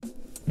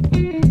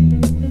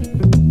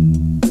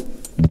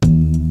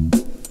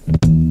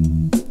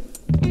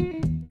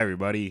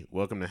Everybody,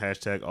 welcome to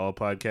hashtag All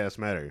Podcasts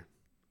Matter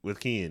with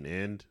Kian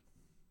and.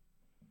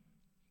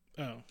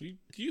 Oh,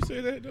 you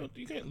say that?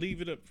 You can't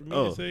leave it up for me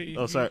to say.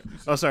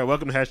 Sorry.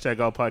 Welcome to hashtag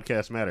All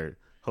Podcasts Matter,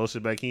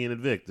 hosted by Kian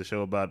and Vic, the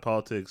show about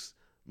politics,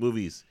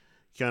 movies,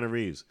 Keanu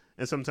Reeves,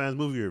 and sometimes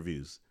movie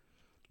reviews.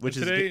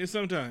 Today is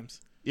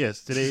sometimes.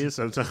 Yes, today is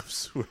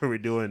sometimes where we're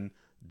doing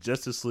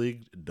Justice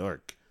League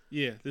Dark.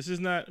 Yeah, this is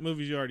not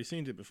movies you already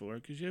seen it before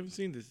because you haven't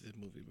seen this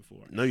movie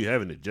before. No, you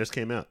haven't. It just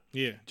came out.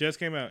 Yeah, just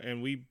came out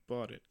and we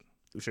bought it.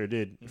 We sure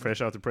did. Mm-hmm. Fresh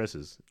off the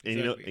presses. And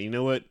exactly. you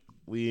know what?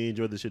 We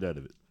enjoyed the shit out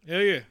of it.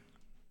 Hell yeah.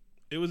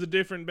 It was a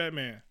different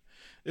Batman.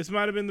 This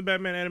might have been the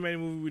Batman animated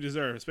movie we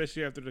deserve,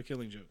 especially after the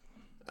Killing Joke.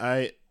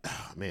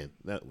 Man,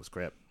 that was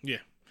crap. Yeah.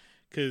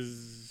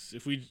 Because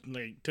if we,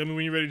 tell me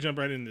when you're ready to jump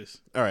right in this.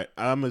 All right.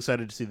 I'm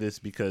excited to see this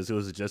because it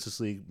was a Justice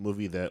League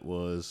movie that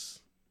was,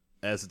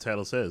 as the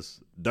title says,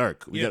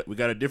 dark. We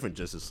got a different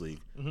Justice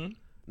League. Mm-hmm.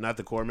 Not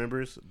the core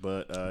members,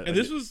 but... and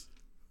this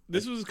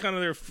was kind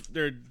of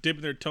their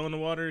dipping their toe in the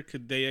water.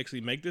 Could they actually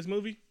make this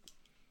movie?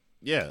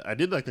 Yeah, I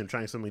did like them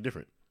trying something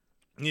different.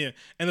 Yeah,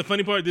 and the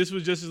funny part, this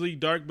was Justice League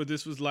Dark, but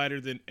this was lighter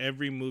than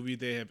every movie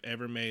they have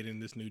ever made in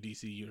this new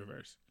DC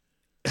universe.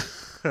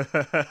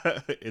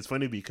 It's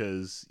funny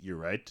because you're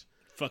right.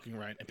 Fucking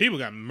right. And people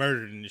got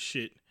murdered in this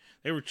shit.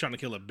 They were trying to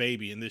kill a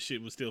baby, and this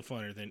shit was still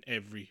funner than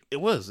every... It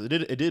was. It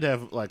did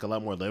have like a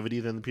lot more levity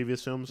than the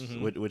previous films.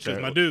 Mm-hmm. Which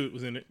my dude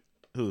was in it.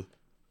 Who?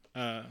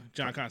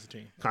 John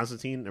Constantine.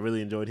 Constantine. I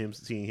really enjoyed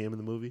seeing him in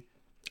the movie.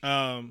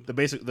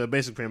 The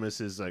basic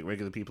premise is like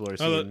regular people are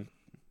seeing...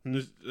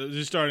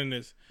 Just starting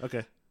this.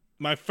 Okay.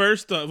 My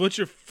first thought. What's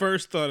your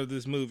first thought of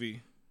this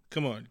movie?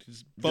 Come on,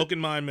 just fucking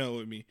mind meld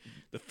with me.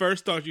 The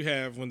first thought you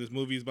have when this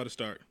movie is about to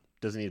start.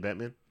 Does it need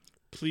Batman?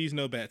 Please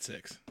no bat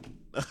sex.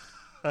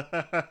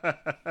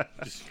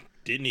 Just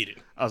didn't need it.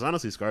 I was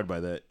honestly scarred by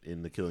that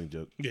in The Killing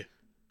Joke. Yeah.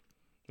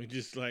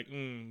 Just like,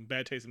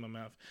 bad taste in my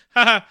mouth.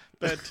 Haha,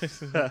 bad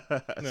taste in my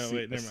mouth. No,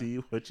 wait, never mind. See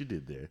what you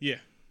did there. Yeah.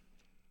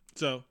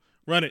 So,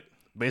 run it.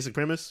 Basic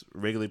premise,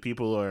 regular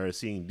people are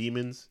seeing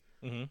demons.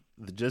 Mm-hmm.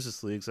 The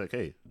Justice League's like,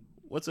 hey,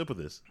 what's up with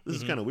this? This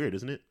is kind of weird,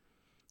 isn't it?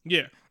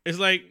 Yeah. It's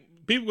like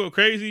people go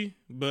crazy,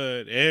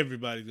 but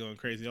everybody's going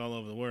crazy all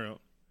over the world.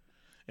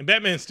 And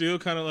Batman's still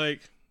kind of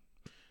like,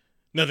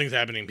 nothing's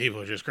happening. People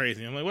are just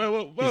crazy. I'm like,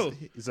 whoa.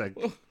 He's like,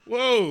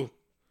 whoa,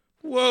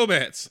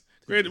 bats.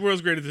 The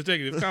world's greatest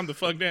detective. Calm the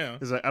fuck down.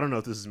 He's like, I don't know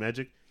if this is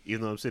magic,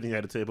 even though I'm sitting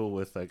at a table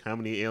with like how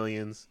many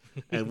aliens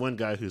and one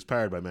guy who's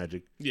powered by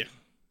magic. Yeah.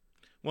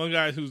 One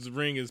guy whose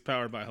ring is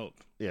powered by hope.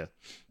 Yeah.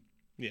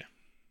 Yeah.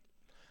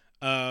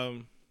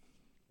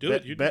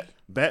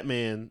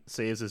 Batman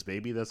saves his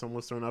baby that's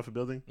almost thrown off a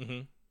building.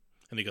 Mm-hmm.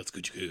 And he goes,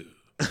 "Good."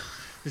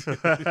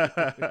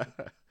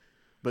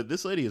 But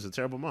this lady is a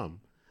terrible mom.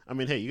 I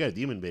mean, hey, you got a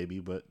demon baby,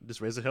 but just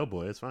raise a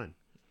Hellboy. It's fine.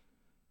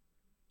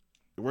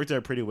 It worked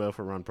out pretty well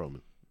for Ron Perlman.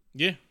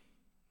 Yeah.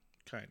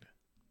 Kind of.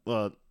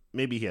 Well,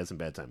 maybe he had some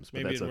bad times,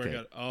 but maybe that's okay. Maybe it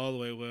worked out all the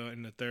way well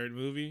in the third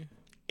movie.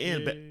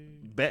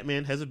 And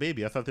Batman has a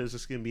baby. I thought there was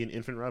just going to be an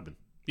infant Robin.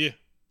 Yeah.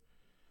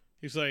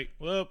 He's like,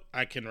 well,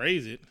 I can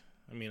raise it.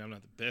 I mean, I'm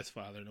not the best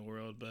father in the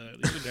world, but at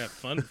least we can have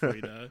fun for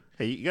you, dog.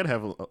 Hey, you got to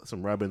have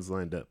some Robins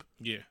lined up.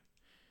 Yeah.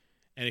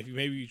 And if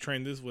you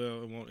train this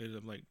well, it won't end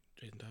up like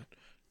Jason Todd.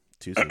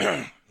 Too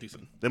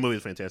soon. That movie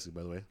is fantastic,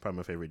 by the way. Probably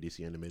my favorite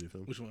DC animated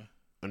film. Which one?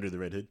 Under the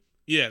Red Hood.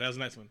 Yeah, that was a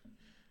nice one.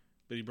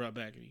 But he brought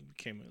back and he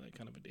became like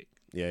kind of a dick.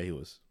 Yeah, he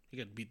was. He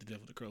got to beat the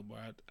devil with a crowbar.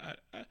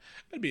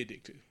 I'd be a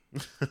dick too.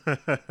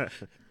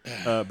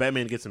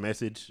 Batman gets a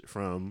message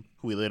from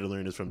who we later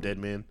learn is from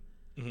Deadman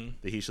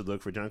that he should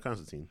look for John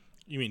Constantine.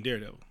 You mean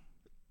Daredevil?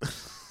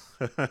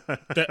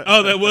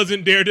 That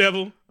wasn't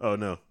Daredevil? Oh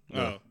no.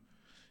 Oh,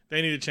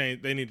 they need to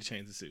change. They need to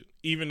change the suit,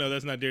 even though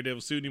that's not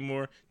Daredevil's suit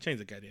anymore. Change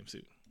the goddamn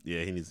suit.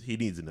 Yeah, he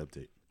needs an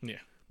update. Yeah,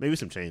 maybe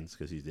some chains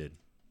because he's dead.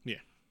 Yeah,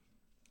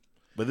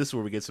 but this is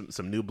where we get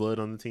some new blood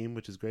on the team,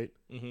 which is great.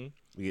 Mm-hmm.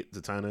 We get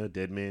Zatanna,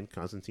 Deadman,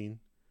 Constantine,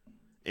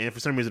 and for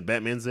some reason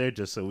Batman's there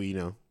just so we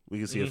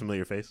can see a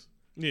familiar face.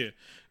 Yeah,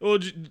 well,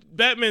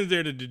 Batman's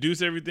there to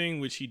deduce everything,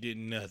 which he did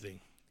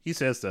nothing. He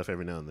says stuff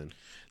every now and then.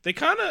 They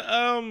kind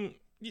of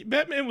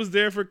Batman was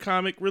there for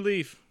comic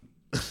relief.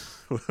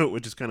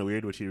 Which is kind of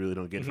weird, which you really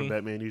don't get from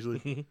Batman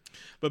usually.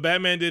 But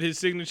Batman did his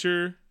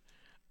signature.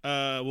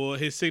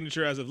 His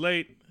signature as of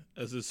late,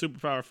 as a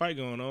superpower fight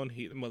going on,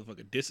 the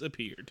motherfucker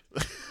disappeared.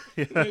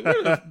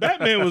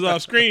 Batman was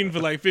off screen for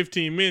like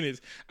 15 minutes.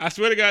 I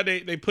swear to God,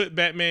 they put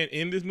Batman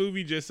in this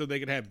movie just so they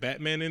could have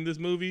Batman in this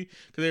movie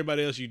because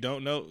everybody else you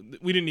don't know.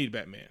 We didn't need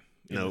Batman.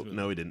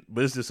 No, we didn't.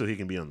 But it's just so he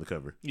can be on the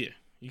cover. Yeah.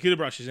 You could have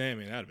brought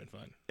Shazam in. That would have been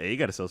fun. Hey, you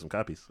got to sell some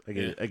copies. I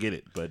get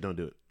it, but don't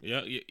do it.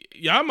 Yeah,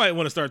 y'all might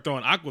want to start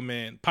throwing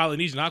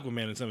Polynesian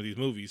Aquaman in some of these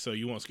movies so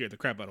you won't scare the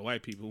crap out of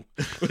white people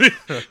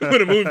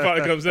when a movie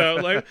probably comes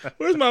out. Like,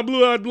 where's my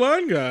blue-eyed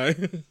blonde guy?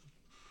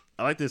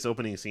 I like this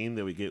opening scene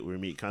that we get where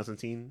we meet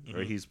Constantine,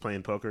 where he's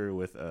playing poker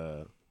with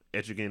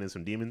Etrigan and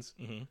some demons.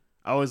 Mm-hmm.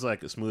 I always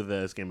like a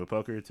smooth-ass game of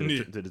poker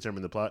to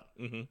determine the plot.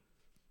 Mm-hmm.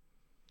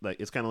 like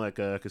it's kind of like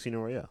a Casino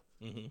Royale.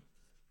 Mm-hmm.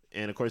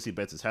 And of course, he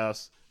bets his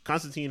house.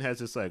 Constantine has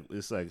this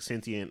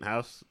sentient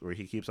house where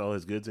he keeps all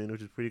his goods in,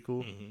 which is pretty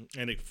cool. Mm-hmm.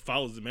 And it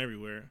follows him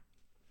everywhere.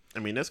 I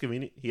mean, that's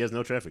convenient. He has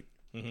no traffic.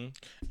 Mm-hmm.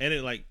 And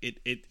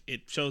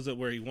it shows up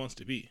where he wants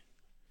to be.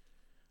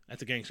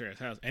 That's a gangster ass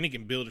house, and he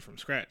can build it from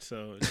scratch.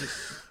 So it's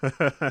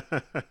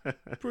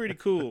just pretty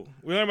cool.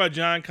 We learn about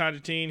John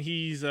Constantine.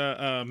 He's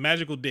a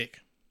magical dick.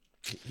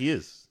 He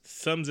is.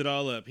 Sums it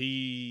all up.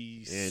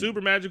 He's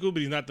super magical,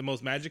 but he's not the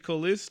most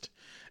magicalist.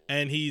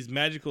 And he's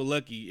magical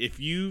lucky. If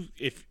you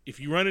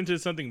run into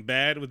something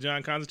bad with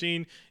John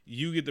Constantine,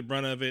 you get the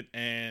brunt of it.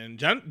 And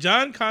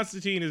John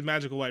Constantine is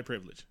magical white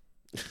privilege.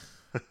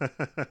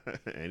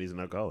 And he's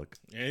an alcoholic.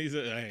 And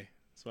hey,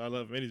 that's why I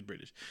love him. And he's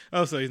British.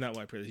 Oh, so he's not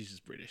white privilege. He's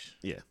just British.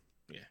 Yeah.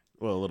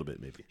 Well, a little bit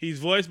maybe. He's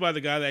voiced by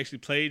the guy that actually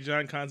played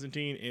John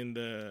Constantine in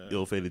the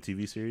Ill-Fated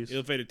TV series.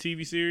 You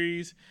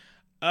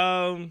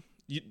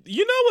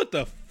know what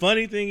the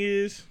funny thing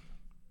is?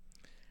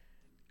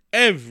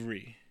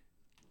 Every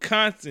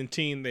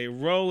Constantine they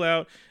roll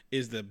out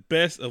is the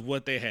best of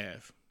what they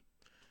have.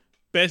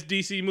 Best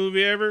DC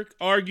movie ever,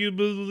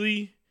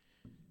 arguably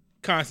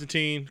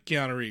Constantine,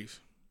 Keanu Reeves.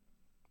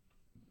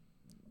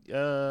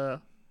 Yeah,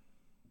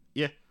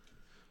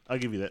 I'll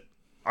give you that.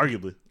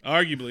 Arguably.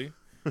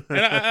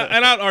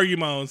 and I'd argue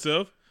my own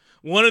self.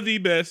 One of the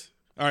best.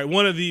 All right,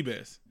 one of the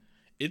best.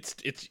 It's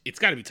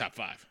got to be top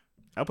 5.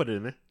 I'll put it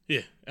in there.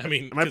 Yeah, I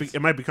mean,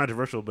 it might be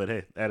controversial, but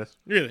hey, add us.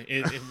 Really,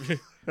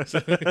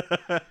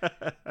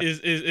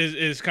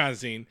 is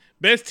Constantine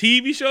best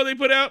TV show they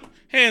put out?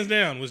 Hands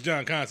down was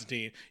John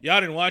Constantine.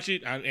 Y'all didn't watch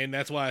it, and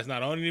that's why it's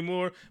not on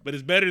anymore. But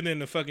it's better than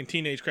the fucking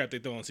teenage crap they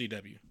throw on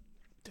CW.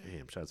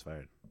 Damn, shots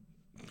fired.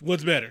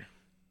 What's better?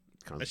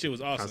 That shit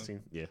was awesome.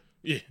 Constantine, yeah.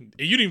 Yeah,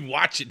 you didn't even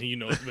watch it, and you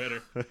know it's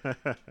better.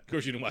 Of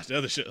course, you didn't watch the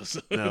other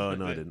shows. No,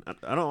 I didn't.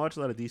 I don't watch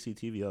a lot of DC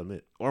TV, I'll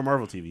admit, or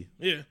Marvel TV.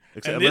 Yeah,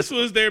 and this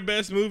was their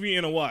best movie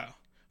in a while.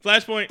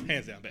 Flashpoint,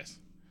 hands down, best.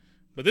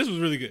 But this was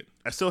really good.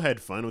 I still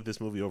had fun with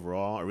this movie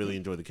overall. I really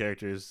enjoyed the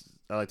characters.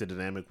 I like the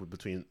dynamic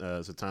between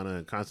Zatanna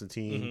and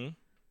Constantine.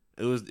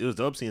 Mm-hmm. It was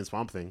dope seeing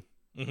Swamp Thing.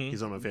 Mm-hmm.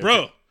 He's one of my favorite.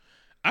 Bro,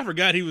 I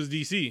forgot he was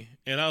DC,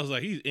 and I was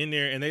like, he's in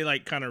there, and they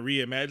like kind of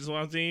reimagined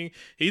Swamp Thing.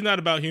 He's not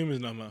about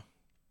humans no more.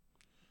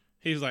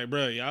 He was like,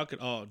 bro, y'all could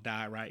all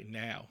die right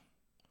now.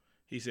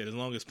 He said, as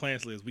long as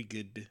plants live, we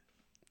good.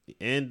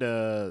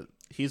 And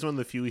he's one of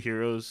the few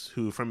heroes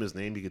who, from his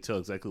name, you could tell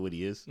exactly what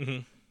he is. Mm-hmm.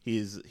 He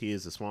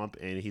is a swamp,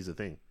 and he's a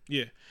thing.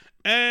 Yeah.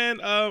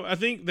 And I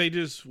think they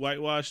just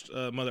whitewashed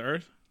Mother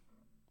Earth.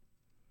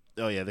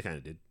 Oh, yeah, they kind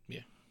of did.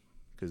 Yeah.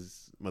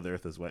 Because Mother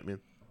Earth is white man.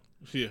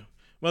 Yeah.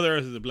 Mother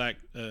Earth is a black,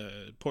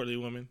 portly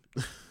woman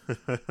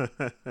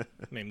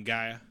named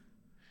Gaia.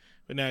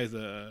 But now he's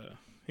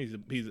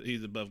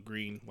above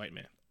green white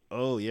man.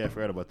 Oh yeah, I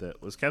forgot about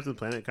that. Was Captain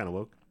Planet kind of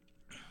woke?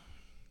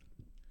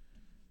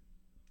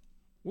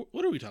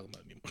 What are we talking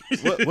about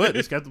anymore? What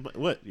is Captain?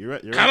 What you're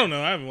right. I don't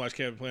know. I haven't watched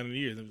Captain Planet in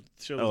years. The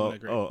show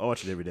wasn't that great. I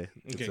watch it every day.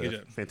 Okay, it's good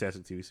job.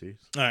 Fantastic TV series.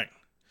 All right,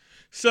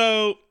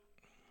 so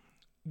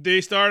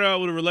they start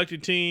out with a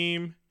reluctant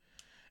team,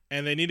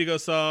 and they need to go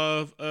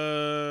solve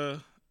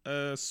a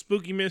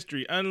spooky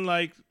mystery.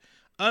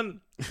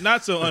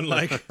 Not so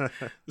unlike the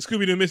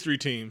Scooby-Doo mystery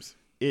teams.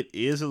 It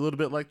is a little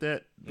bit like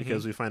that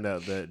because we find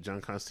out that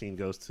John Constantine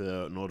goes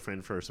to an old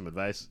friend for some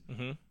advice.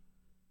 Mm-hmm.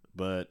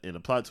 But in a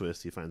plot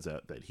twist, he finds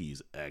out that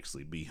he's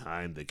actually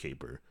behind the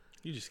caper.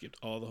 You just skipped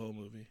all the whole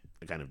movie.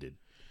 I kind of did.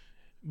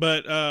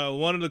 But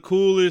one of the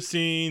coolest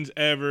scenes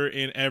ever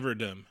in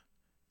Everdom.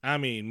 I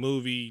mean,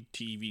 movie,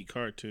 TV,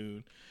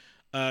 cartoon.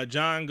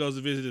 John goes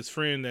to visit his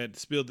friend that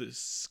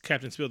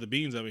Captain spilled the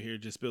beans over here,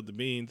 just spilled the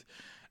beans.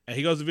 And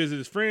he goes to visit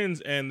his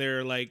friends, and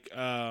they're like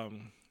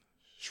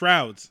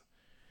shrouds.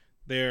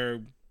 They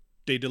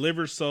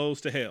deliver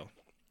souls to hell.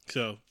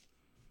 So,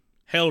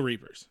 hell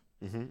reapers.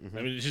 Mm-hmm, mm-hmm.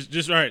 I mean,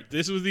 just right.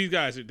 This was these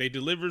guys. They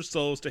deliver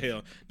souls to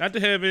hell, not to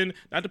heaven,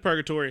 not to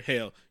purgatory.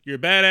 Hell. You're a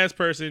badass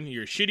person.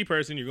 You're a shitty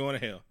person. You're going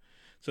to hell.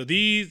 So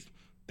they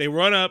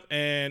run up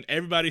and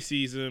everybody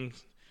sees them.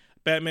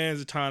 Batman,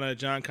 Zatanna,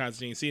 John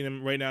Constantine, seeing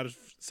him right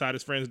outside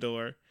his friend's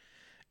door,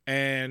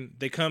 and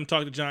they come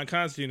talk to John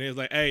Constantine. And it's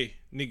like, hey,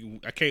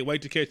 nigga, I can't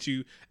wait to catch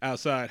you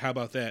outside. How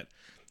about that?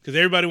 Because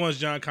everybody wants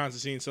John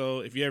Constantine. So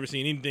if you ever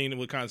seen anything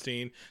with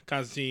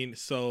Constantine's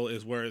soul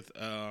is worth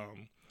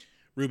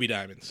ruby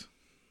diamonds.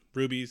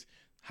 Rubies,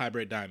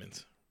 hybrid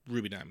diamonds,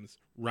 ruby diamonds,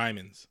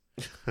 Ryman's.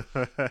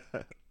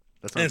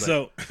 Sounds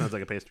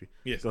like a pastry.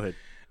 Yes. Go ahead.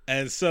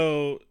 And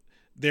so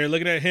they're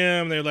looking at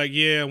him. They're like,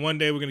 yeah, one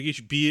day we're going to get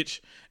you, bitch.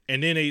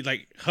 And then they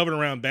like hovered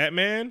around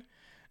Batman.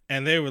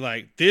 And they were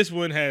like, this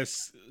one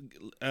has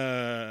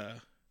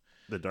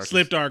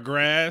slipped our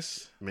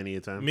grass many a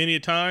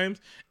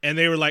times. And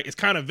they were like, it's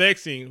kind of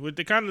vexing.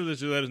 They kind of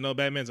just let us know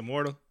Batman's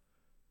immortal.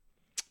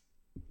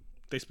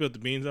 They spilled the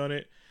beans on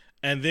it.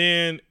 And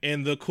then,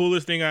 in the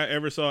coolest thing I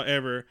ever saw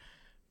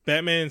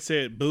Batman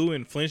said boo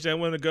and flinched at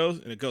one of the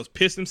ghosts, and the ghost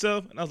pissed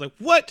himself. And I was like,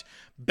 what?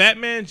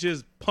 Batman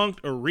just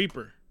punked a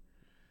Reaper.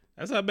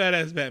 That's how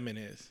badass Batman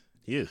is.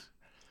 He is.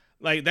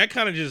 Like, that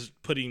kind of just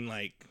putting,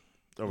 like,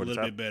 a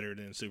little bit better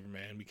than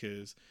Superman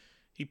because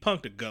he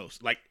punked a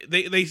ghost. Like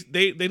they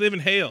live in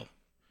hell.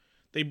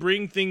 They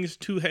bring things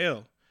to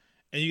hell,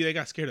 and they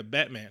got scared of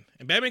Batman,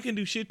 and Batman can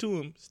do shit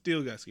to him.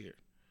 Still got scared.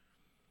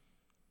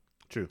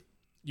 True.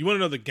 You want to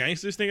know the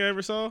gangsters thing I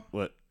ever saw?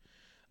 What?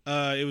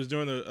 It was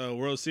during the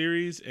World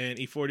Series, and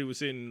E40 was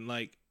sitting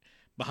like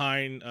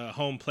behind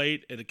home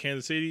plate at the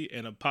Kansas City,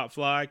 and a pop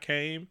fly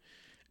came,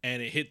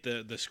 and it hit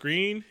the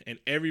screen, and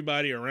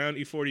everybody around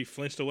E40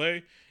 flinched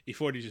away.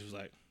 E40 just was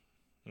like,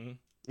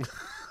 So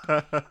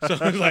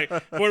it's like,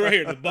 40 right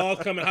here, the ball's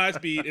coming high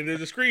speed, and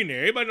there's a screen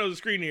there. Everybody knows the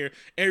screen there.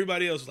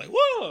 Everybody else is like,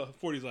 whoa!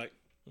 40's like,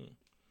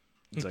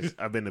 It's like,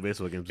 I've been to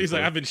baseball games before. He's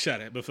like, I've been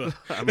shot at before.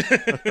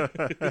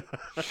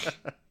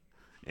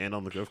 And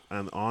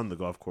on the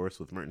golf course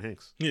with Merton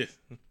Hanks. Yeah.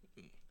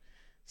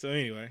 So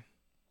anyway.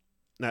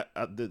 Now,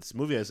 this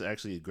movie has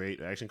actually a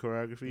great action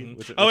choreography. Mm-hmm.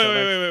 Which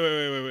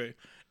Wait.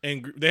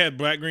 And they had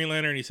Black Green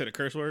Lantern, and he said a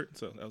curse word,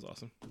 so that was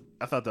awesome.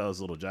 I thought that was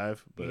a little jive,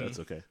 but that's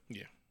okay.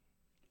 Yeah.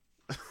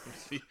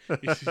 You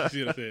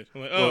see what I said?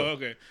 I'm like,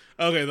 okay.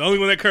 Okay, the only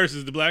one that curses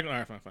is the Black. All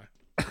right, fine.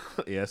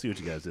 Yeah, I see what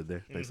you guys did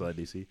there. Thanks a lot,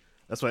 DC.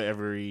 That's why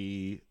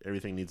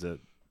everything needs a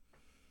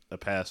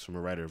pass from a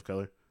writer of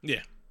color.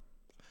 Yeah.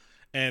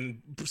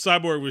 And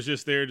Cyborg was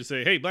just there to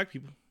say, hey, black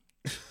people.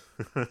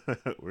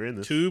 We're in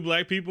this. 2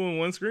 black people on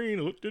one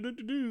screen. Well,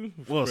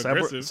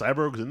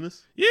 Cyborg's in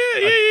this? Yeah.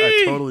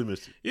 I totally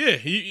missed it. Yeah.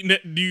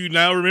 Do you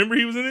now remember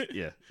he was in it?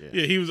 Yeah.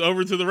 Yeah, he was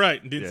over to the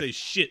right and didn't say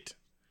shit.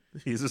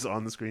 He's just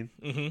on the screen?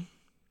 Mm-hmm.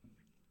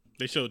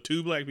 They showed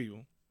 2 black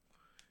people.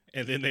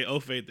 And then they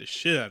OFA'd the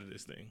shit out of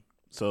this thing.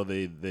 So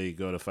they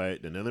go to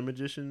fight another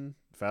magician,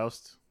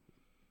 Faust?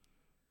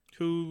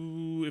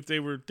 Who, if they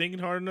were thinking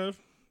hard enough,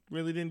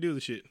 really didn't do the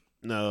shit.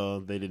 No,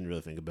 they didn't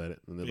really think about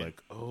it. And they're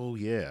like, oh,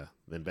 yeah.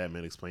 Then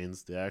Batman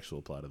explains the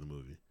actual plot of the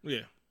movie.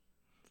 Yeah.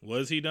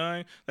 Was he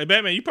dying? Like,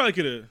 Batman, you probably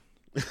could have...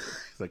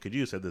 He's like, could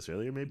you have said this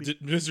earlier, maybe?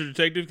 Mr.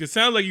 Detective? Because it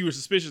sounded like you were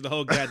suspicious the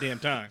whole goddamn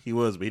time. He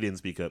was, but he didn't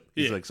speak up.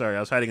 He's like, sorry, I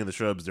was hiding in the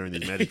shrubs during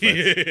these magic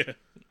fights.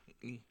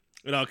 Yeah.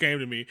 It all came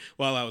to me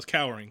while I was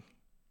cowering.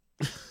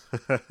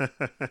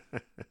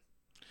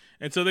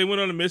 And so they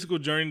went on a mystical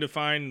journey to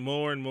find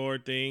more and more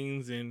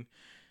things, and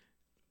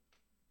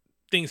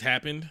things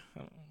happened.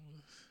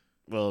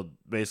 Well,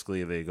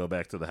 basically, they go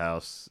back to the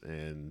house,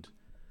 and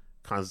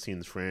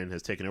Constantine's friend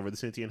has taken over the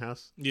sentient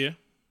house. Yeah,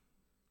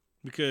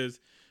 because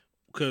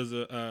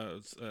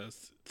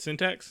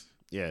Syntax.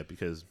 Yeah,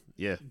 because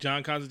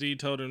John Constantine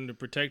told him to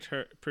protect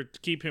her,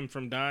 keep him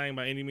from dying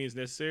by any means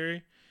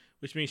necessary,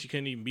 which means she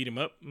couldn't even beat him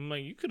up. I'm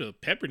like, you could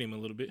have peppered him a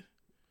little bit,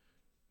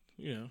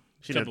 you know.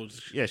 She didn't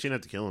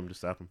have to kill him to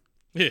stop him.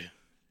 Yeah.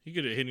 You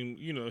could have hit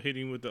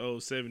him with the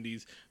old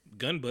 70s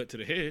gun butt to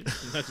the head.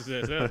 Not just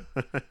ass out.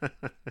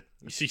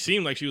 She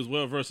seemed like she was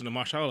well versed in the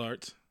martial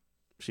arts.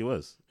 She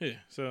was. Yeah.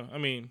 So, I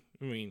mean,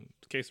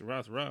 case of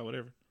Ra's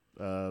whatever.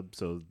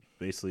 So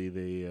basically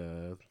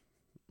the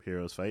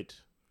heroes fight.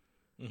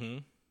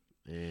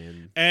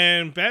 Mm-hmm.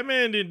 And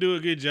Batman didn't do a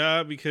good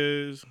job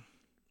because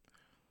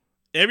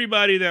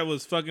everybody that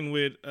was fucking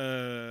with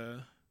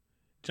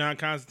John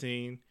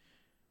Constantine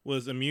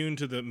was immune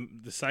to the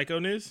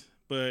psychoness,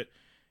 but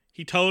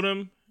he told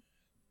him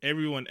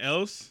everyone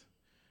else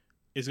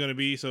is going to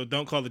be, so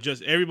don't call the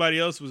justice. Everybody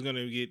else was going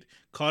to get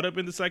caught up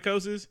in the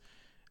psychosis,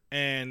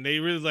 and they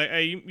really like,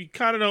 hey, you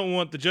kind of don't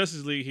want the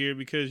Justice League here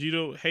because you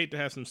don't hate to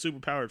have some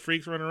superpowered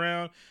freaks running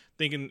around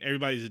thinking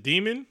everybody's a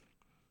demon.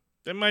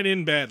 That might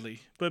end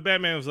badly. But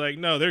Batman was like,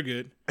 no, they're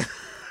good.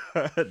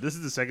 This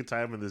is the second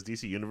time in this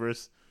DC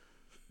universe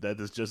that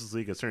this Justice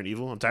League has turned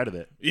evil. I'm tired of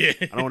that. Yeah.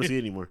 I don't want to see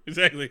it anymore.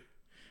 Exactly.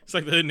 It's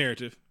like the Hood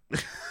narrative.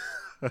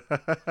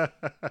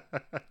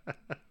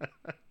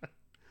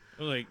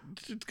 Like,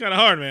 it's kind of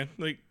hard, man.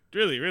 Like,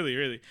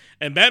 really.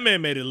 And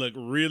Batman made it look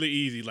really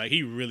easy. Like,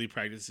 he really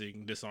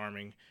practicing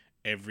disarming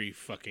every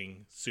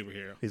fucking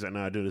superhero. He's like,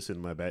 no, I do this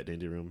in my Bat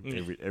Dandy room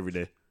every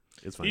day.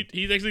 It's fine.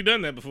 He's actually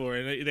done that before,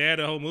 and they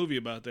had a whole movie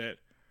about that.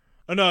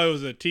 Oh, no, it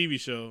was a TV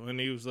show, and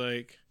he was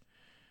like,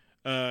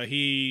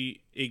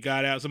 it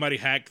got out. Somebody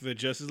hacked the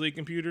Justice League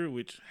computer,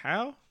 which,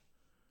 how?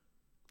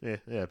 Yeah,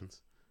 it happens.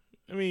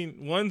 I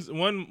mean, one's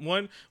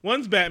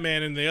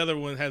Batman and the other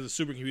one has a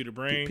supercomputer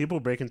brain. People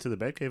break into the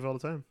Batcave all the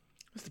time.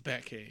 What's the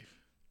Batcave?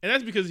 And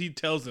that's because he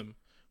tells them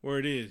where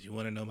it is. You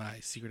want to know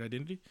my secret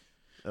identity?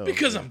 Oh,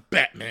 because I'm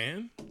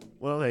Batman.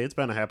 Well, hey, it's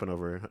bound to happen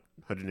over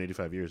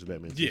 185 years of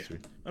Batman's history.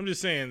 I'm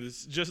just saying,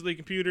 this Justice League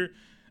computer,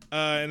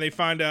 and they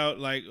find out,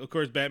 like, of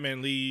course,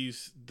 Batman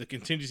leaves the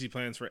contingency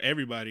plans for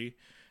everybody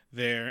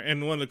there.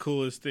 And one of the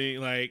coolest things,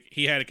 like,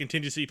 he had a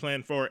contingency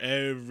plan for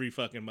every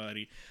fucking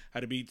body. How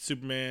to beat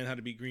Superman, how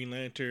to beat Green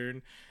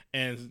Lantern.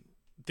 And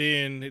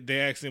then they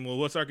asked him, well,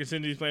 what's our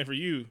contingency plan for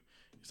you?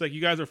 It's like, you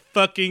guys are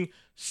fucking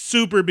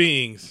super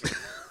beings.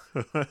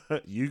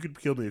 You could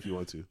kill me if you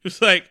want to.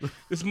 It's like,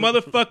 this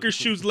motherfucker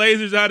shoots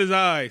lasers out his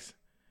eyes.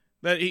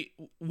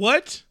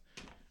 What?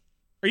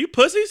 Are you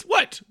pussies?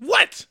 What?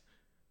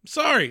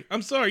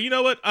 I'm sorry. You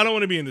know what? I don't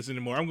want to be in this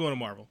anymore. I'm going to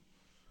Marvel.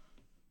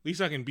 At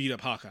least I can beat up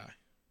Hawkeye.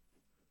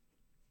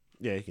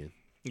 Yeah, he can.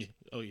 Yeah.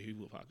 Oh, yeah, he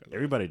will Hawkeye.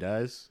 Everybody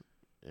dies.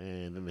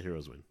 and then the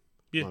heroes win.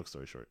 Yeah. Long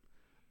story short.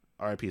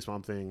 R.I.P.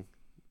 Swamp Thing.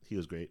 He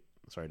was great.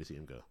 Sorry to see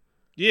him go.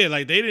 Yeah,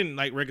 like they didn't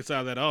like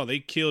reconcile that at all. They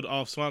killed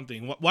off Swamp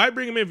Thing. Why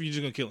bring him in if you're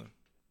just gonna kill him?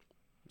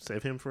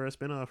 Save him for a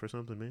spinoff or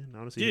something, man. I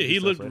want to see. Yeah, he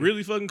looked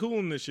really fucking cool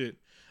in this shit.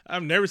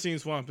 I've never seen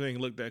Swamp Thing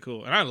look that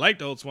cool, and I like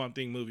the old Swamp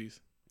Thing movies.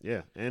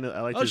 Yeah, and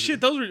I like. Oh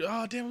shit, those were.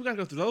 Oh damn, we gotta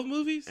go through those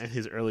movies. And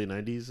his early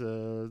 '90s,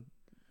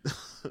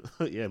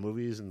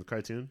 movies and the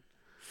cartoon.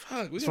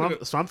 Fuck,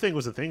 Swamp Thing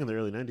was a thing in the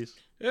early '90s.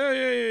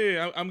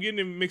 Yeah. I'm getting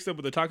him mixed up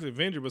with the Toxic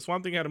Avenger, but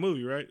Swamp Thing had a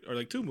movie, right? Or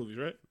like 2 movies,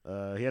 right?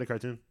 He had a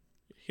cartoon.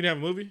 He didn't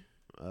have a movie.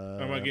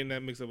 Or am I getting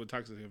that mixed up with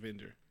Toxic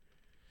Avenger?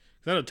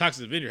 Because I know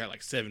Toxic Avenger had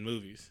like 7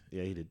 movies.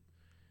 Yeah, he did.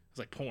 It's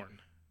like porn.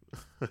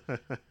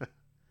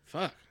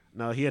 Fuck.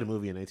 No, he had a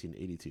movie in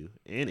 1982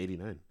 and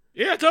 '89.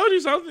 Yeah, I told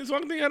you something.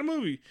 Swamp Thing had a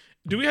movie.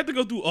 Do we have to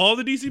go through all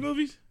the DC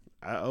movies?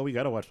 We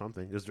gotta watch Swamp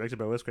Thing. It was directed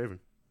by Wes Craven.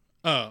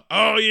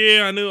 Oh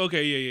yeah, I knew.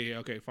 Okay, yeah.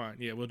 Okay, fine.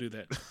 Yeah, we'll do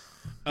that.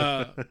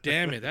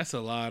 Damn it, that's a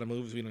lot of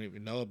movies we don't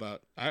even know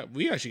about.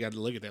 We actually got to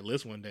look at that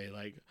list one day,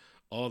 like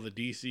all the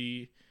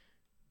DC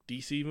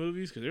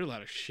movies, because there's a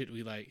lot of shit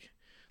we like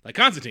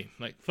Constantine.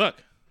 Like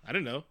fuck, I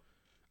didn't know.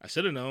 I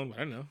should have known, but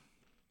I didn't know.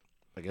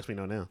 I guess we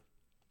know now.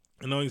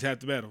 Knowing's half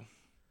the battle.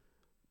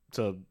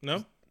 So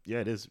no, yeah,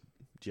 it is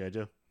G.I.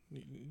 Joe.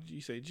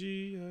 You say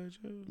G.I.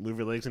 Joe. Move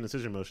your legs in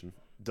decision motion.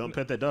 Don't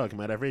pet that dog. It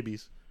might have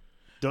rabies.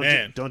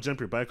 Don't jump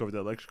your bike over the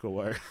electrical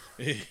wire.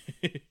 I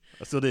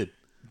still did.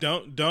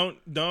 Don't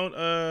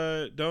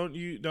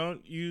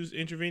use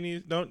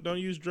intravenous. Don't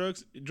use drug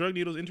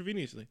needles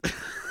intravenously.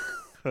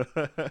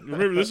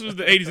 Remember, this was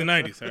the 80s and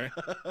 90s, all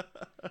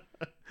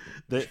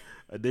right?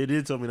 They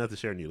did tell me not to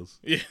share needles.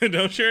 Yeah,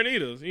 don't share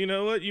needles. You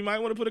know what? You might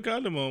want to put a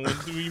condom on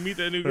when you meet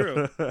that new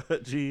girl.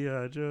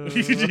 G.I. Joe.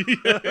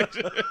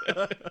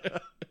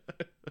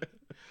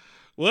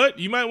 What?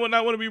 You might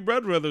not want to be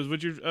blood brothers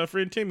with your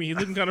friend Timmy. He's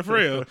looking kind of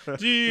frail.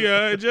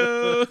 G.I.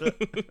 Joe.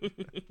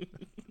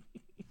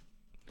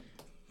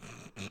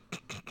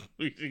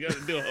 We got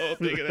to do a whole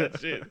thing of that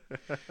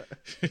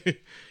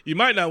shit. You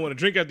might not want to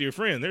drink after your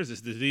friend. There's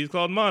this disease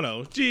called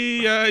mono.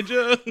 G.I.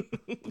 Joe.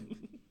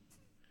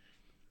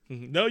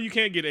 No, you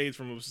can't get AIDS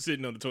from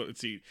sitting on the toilet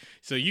seat.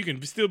 So you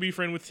can still be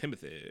friend with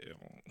Timothy.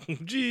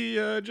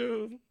 G.I.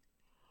 Joe.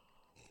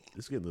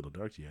 This is getting a little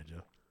dark, G.I.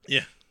 Joe.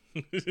 Yeah.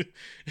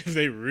 If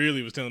they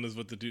really was telling us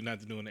what to do, not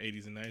to do in the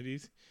 80s and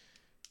 90s.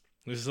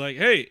 It's like,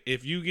 hey,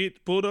 if you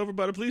get pulled over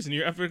by the police and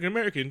you're African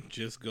American,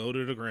 just go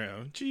to the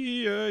ground.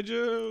 G.I.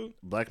 Joe.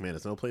 Black man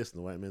has no place in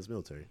the white man's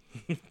military.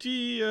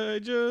 G.I.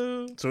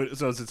 Joe. So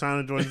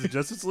Zatanna joins the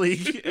Justice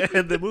League,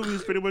 and the movie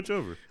is pretty much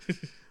over.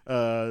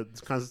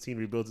 Constantine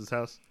rebuilds his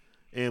house,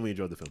 and we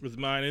enjoyed the film. With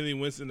mine, and he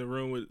went in the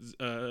room with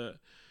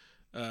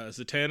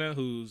Zatanna,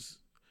 who's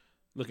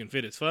looking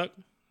fit as fuck.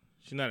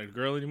 She's not a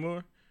girl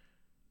anymore.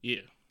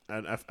 Yeah.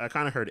 I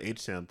kind of heard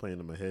H-Sound playing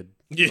in my head.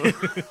 Yeah.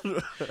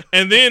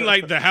 And then,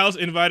 like, the house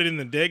invited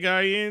the dead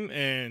guy in,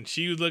 and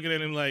she was looking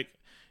at him like,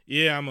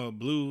 yeah, I'm a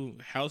blue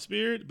house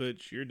spirit,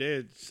 but you're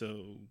dead,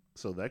 so...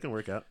 So that can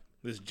work out.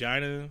 This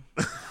Gina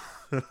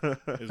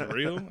is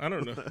real? I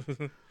don't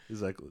know.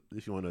 He's like,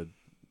 if you want to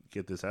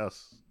get this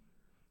house.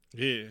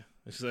 Yeah.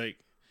 It's like,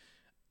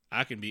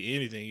 I can be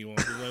anything you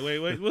want.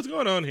 Like, wait, what's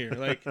going on here?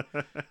 Like,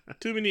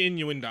 too many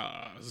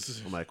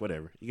innuendos. I'm like,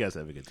 whatever. You guys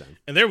have a good time.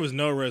 And there was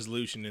no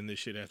resolution in this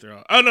shit after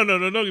all. Oh, no,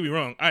 don't get me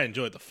wrong. I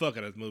enjoyed the fuck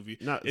out of this movie.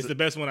 It's the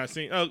best one I've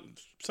seen. Oh,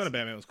 Son of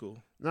Batman was cool.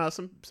 No,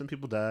 some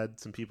people died.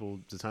 Some people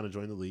just kind of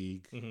joined the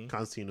league. Mm-hmm.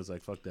 Constantine was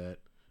like, fuck that.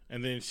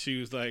 And then she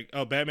was like,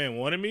 oh, Batman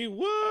wanted me?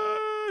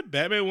 What?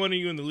 Batman wanted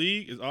you in the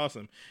league is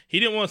awesome. He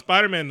didn't want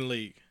Spider-Man in the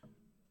league.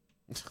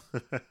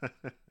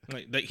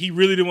 like he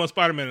really didn't want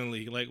Spider-Man in the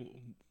league. Like,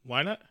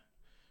 why not?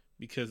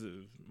 Because of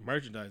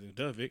merchandising.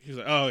 Duh, Vic. He's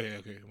like, oh, yeah,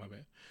 okay, my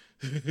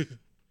bad.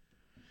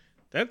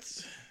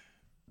 That's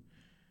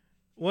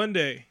one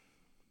day,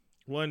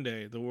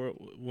 the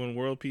world when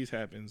world peace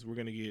happens, we're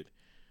gonna get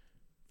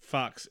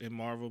Fox and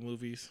Marvel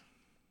movies.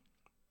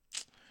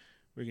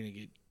 We're gonna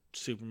get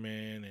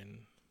Superman and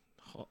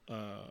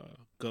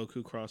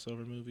Goku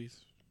crossover movies.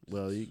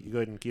 Well, you go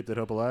ahead and keep that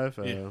hope alive.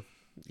 Yeah. You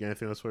got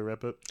anything else before we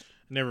wrap up?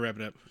 Never wrap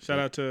it up. Shout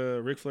out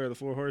to Ric Flair, the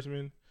Four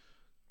Horsemen,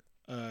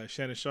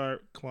 Shannon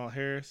Sharp, Kamala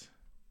Harris.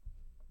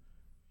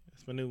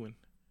 That's my new one.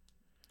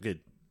 Good.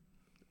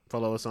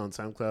 Follow us on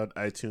SoundCloud,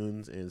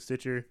 iTunes, and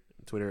Stitcher.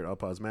 Twitter at All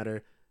Paws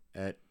Matter,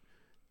 at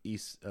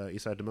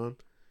Eastside Damone.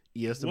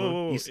 ES Damone.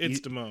 Whoa, it's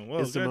Damone.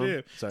 Whoa,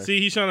 goddamn. Sorry. See,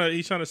 he's trying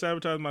to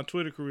sabotage my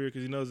Twitter career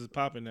because he knows it's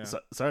popping now.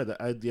 Sorry,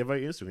 I have your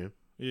Instagram.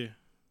 Yeah,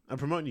 I'm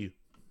promoting you.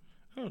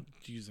 I don't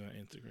use my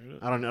Instagram.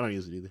 I don't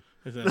use it either.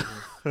 Exactly.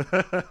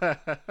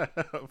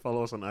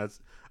 Follow us on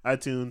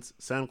iTunes,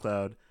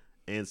 SoundCloud,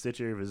 and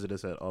Stitcher. Visit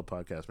us at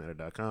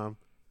allpodcastmatter.com.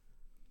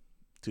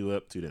 2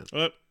 up, 2 down.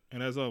 Up,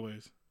 and as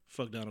always,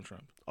 fuck Donald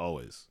Trump.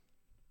 Always.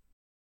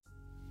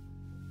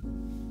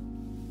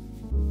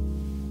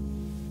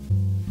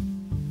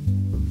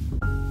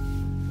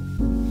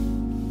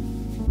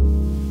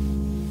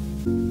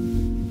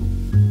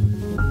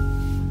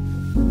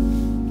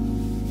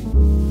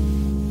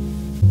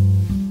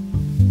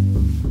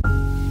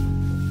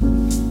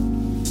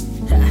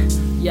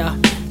 Yeah,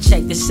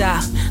 check this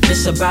out.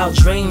 This about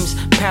dreams,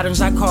 patterns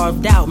I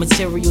carved out,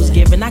 materials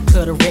given. I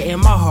could've written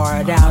my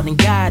heart out, and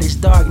God is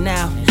dark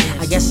now.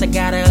 I guess I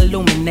gotta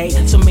illuminate.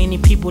 So many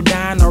people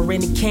dying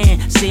already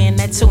can. Seeing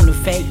that tuna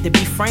fake. To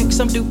be frank,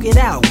 some duke it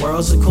out.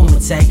 Worlds of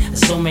Kumite.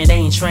 Assuming they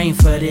ain't trained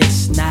for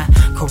this. Nah,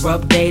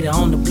 corrupt data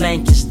on the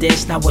blank is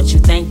this. Not what you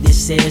think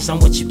this is. I'm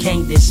what you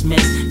can't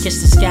dismiss.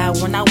 Kiss the sky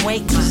when I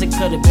wake, cause it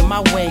could've been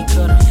my way.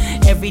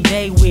 Every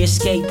day we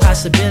escape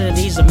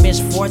possibilities of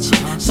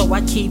misfortune. So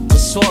I keep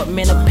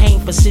assortment of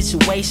painful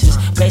situations.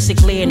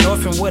 Basically an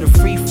orphan with a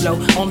free flow.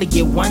 Only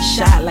get one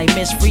shot like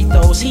Miss Free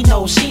Throws. He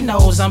knows, she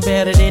knows I'm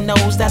better than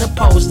those that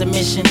oppose the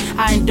mission.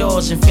 I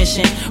indulge in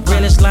fishing.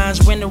 Realest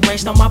lines win the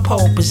race on my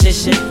pole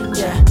position.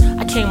 Yeah,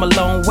 I came a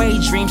long way,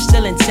 dreams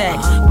still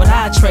intact. But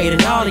I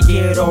traded all the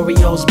geared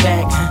Oreos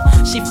back.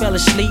 She fell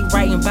asleep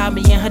writing about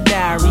me in her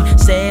diary.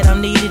 Said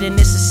I'm needed in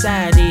this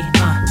society.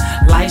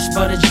 Life's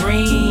but a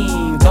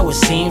dream, though it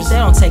seems they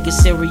don't take it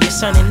serious.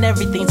 Turning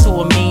everything to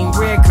a meme.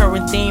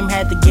 Recurring theme,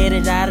 had to get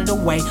it out of the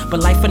way.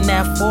 But life in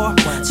that for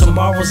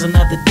tomorrow's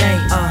another day.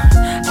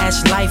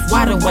 Ask life,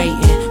 why the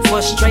waiting?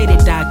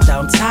 Frustrated doctor,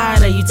 I'm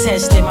tired of you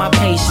testing my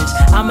patience.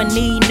 I'ma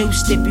need new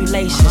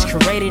stipulations.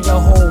 Created a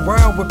whole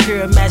world with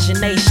pure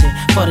imagination.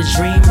 For the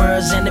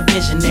dreamers and the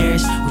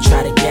visionaries who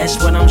try to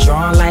guess when I'm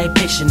drawing like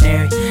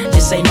Pictionary.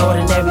 This ain't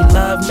ordinary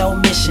love, no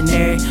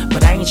missionary.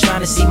 But I ain't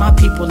trying to see my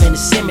people in the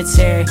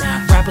cemetery.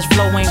 Rappers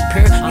flow ain't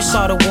pure, you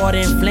saw the water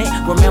in Flint.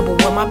 Remember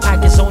when my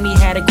pockets only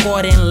had a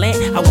quarter in lint.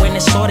 I went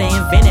and sorta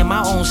invented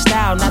my own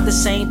style, not the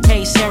same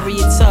pace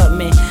Harriet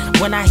Tubman.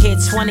 When I hit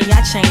 20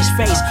 I changed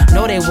face,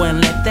 no they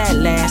wouldn't let that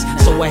last.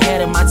 So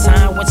ahead of my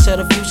time, went to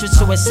the future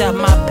to accept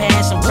my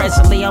past. And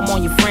presently I'm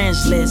on your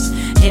friends list.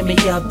 Hit me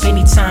up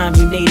anytime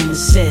you need an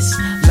assist,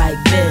 like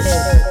this.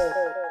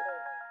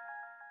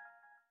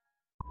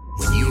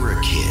 When you were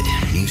a kid,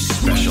 you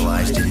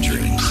specialized in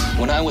dreams.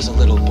 When I was a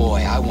little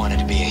boy, I wanted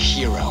to be a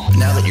hero.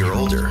 Now that you're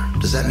older,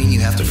 does that mean you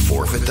have to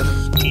forfeit them?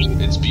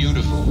 It's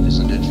beautiful,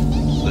 isn't it?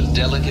 The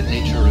delicate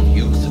nature of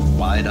youth and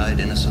wide-eyed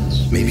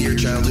innocence. Maybe your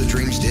childhood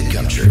dreams did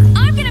come true.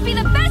 I'm gonna be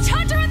the best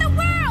hunter in the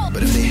world!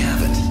 But if they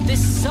haven't,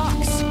 This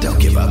sucks. don't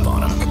give up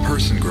on them. A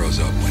person grows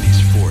up when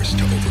he's forced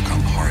to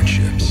overcome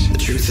hardships. The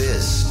truth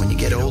is, when you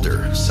get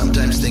older,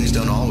 sometimes things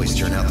don't always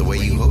turn out the way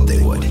you hoped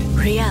they would.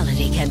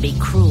 Reality can be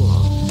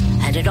cruel,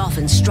 and it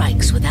often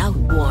strikes without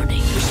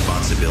warning.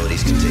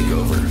 Responsibilities can take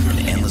over,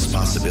 and endless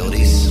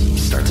possibilities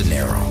start to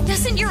narrow.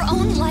 Doesn't your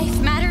own life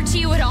matter to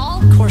you at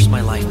all? Of course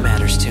my life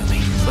matters to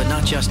me, but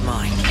not just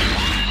mine.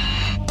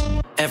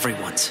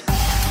 Everyone's.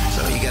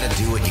 So you gotta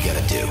do what you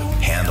gotta do.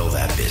 Handle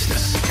that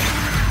business.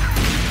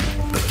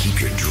 But keep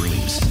your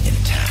dreams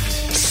intact.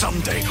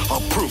 Someday,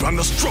 I'll prove I'm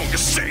the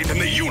strongest Saiyan in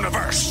the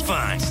universe.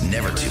 Fine. It's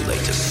never too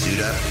late to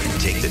suit up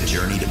and take the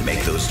journey to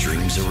make those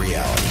dreams a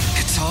reality.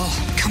 It's all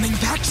coming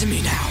back to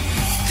me now.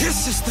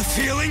 This is the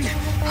feeling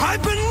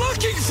I've been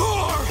looking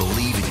for.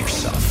 Believe in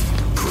yourself.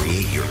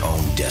 Create your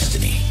own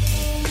destiny.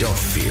 Don't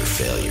fear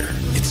failure.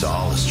 It's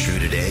all as true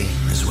today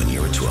as when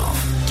you were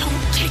 12.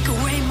 Don't take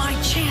away my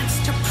chance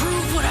to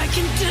prove what I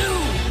can do.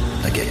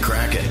 Now get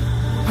cracking.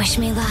 Wish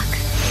me luck.